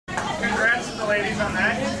opportunities on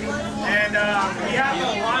that. And we have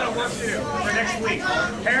a lot of work to do for next week.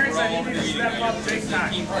 Parents, I need you to step up big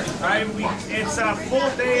time. Right? It's a full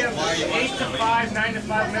day of 8 to 5, 9 to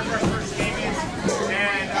 5. Remember our first game is.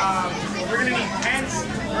 And we're going to need tents.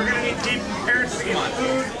 We're going to need parents to get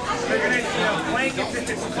food. They're going to need blankets if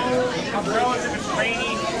it's cold, umbrellas if it's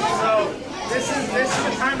rainy. So this is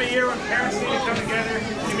the time of year when parents need to come together,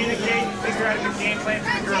 communicate, and figure out a good game plan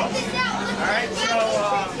for the girls. All right, so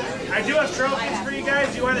I do have trophies for you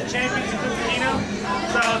guys. You are the champions of Cupertino,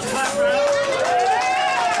 so let's clap it up.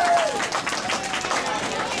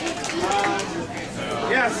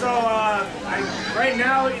 Yeah, so right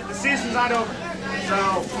now the season's not over,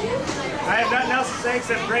 so I have nothing else to say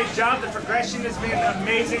except great job. The progression has been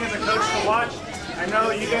amazing as a coach to watch. I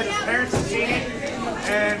know you guys as parents have seen it,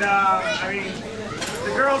 and I mean,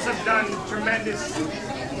 the girls have done tremendous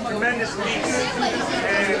leaps,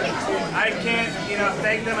 and I can't,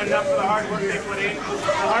 thank them enough for the hard work they put in,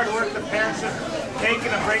 the hard work the parents have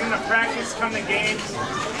taken to bring them to practice, come to games.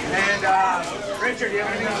 And Richard, do you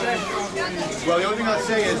have anything to say? Well, the only thing I'll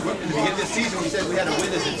say is, at the beginning of the season, we said we had to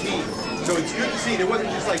win as a team. So it's good to see there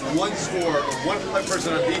wasn't just like one score or one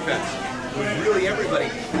person on defense. It was really everybody.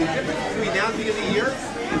 The difference between now and the beginning of the year is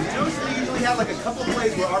you notice we usually have like a couple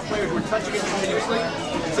plays where our players were touching it continuously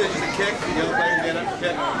instead of just a kick, the other player get up and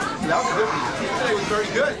kick. So that was good. The team today was very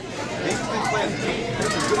good. They just didn't play as a team. They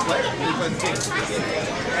were good players. They didn't play as a team.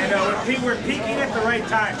 And we're peaking at the right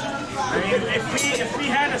time. I mean, if we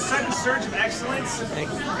had a sudden surge of excellence,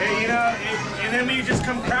 and then we just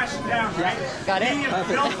come crashing down, right? Got it. We have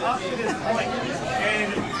built up to this point,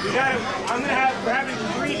 and we're having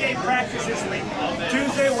 3-day practice this week: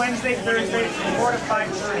 Tuesday, Wednesday, Thursday, from 4 to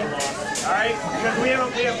 5:30. All right, because we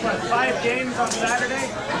have what, 5 games on Saturday,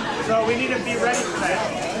 so we need to be ready for that.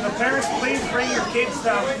 So parents, please bring your kids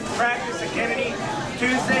to practice at Kennedy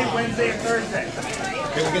Tuesday, Wednesday, and Thursday.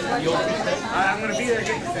 Can we get the old thing? I'm going to be there to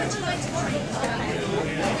get you there.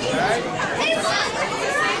 Alright?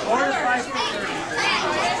 Or 5:30.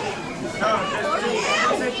 No,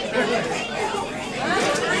 just Thursday.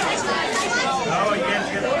 Oh, you guys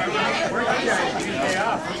get it. Where'd you guys Tuesday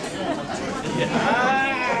off?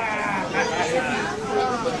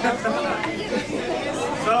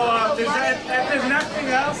 So, if there's nothing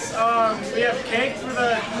else, we have cake for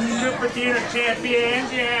the Cupertino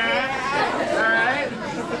champions. Yeah. Alright?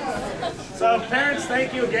 So parents,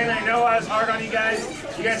 thank you again. I know I was hard on you guys.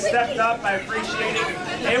 You guys stepped up. I appreciate it.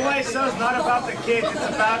 AYSO is not about the kids. It's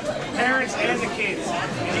about parents and the kids.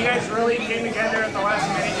 And you guys really came together at the last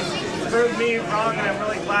minute. Proved me wrong, and I'm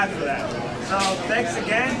really glad for that. So thanks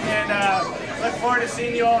again, and look forward to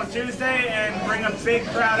seeing you all on Tuesday and bring a big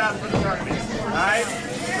crowd out for the tournament. All right?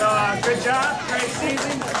 So good job. Great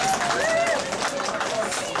season.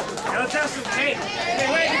 Let's have some cake. Hey,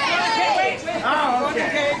 wait. Oh,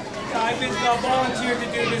 okay. I've been volunteered to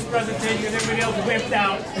do this presentation and everybody else whipped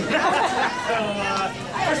out. So,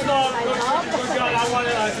 first of all, Coach John, I want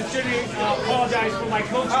to sincerely apologize for my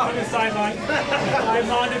coaching on the sideline. I'm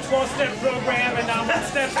on the 12-step program and I'm on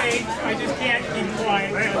step 8. I just can't keep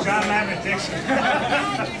quiet. John, I have an addiction.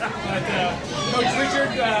 But, Coach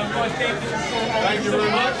Richard, I want to thank you so much. Thank you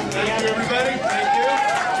very much. Thank you, everybody. Thank you.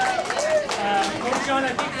 Coach John,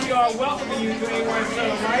 I think we are welcoming you to AYSO,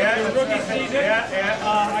 right? Yeah, Your rookie season. Yeah.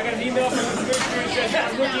 I got an email from the commissioner that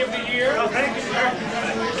says Rookie of the Year. Oh, thank you, sir.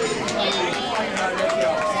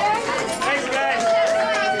 Thanks, guys.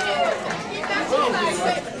 Whoa,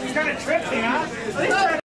 you kind of tripped me, huh?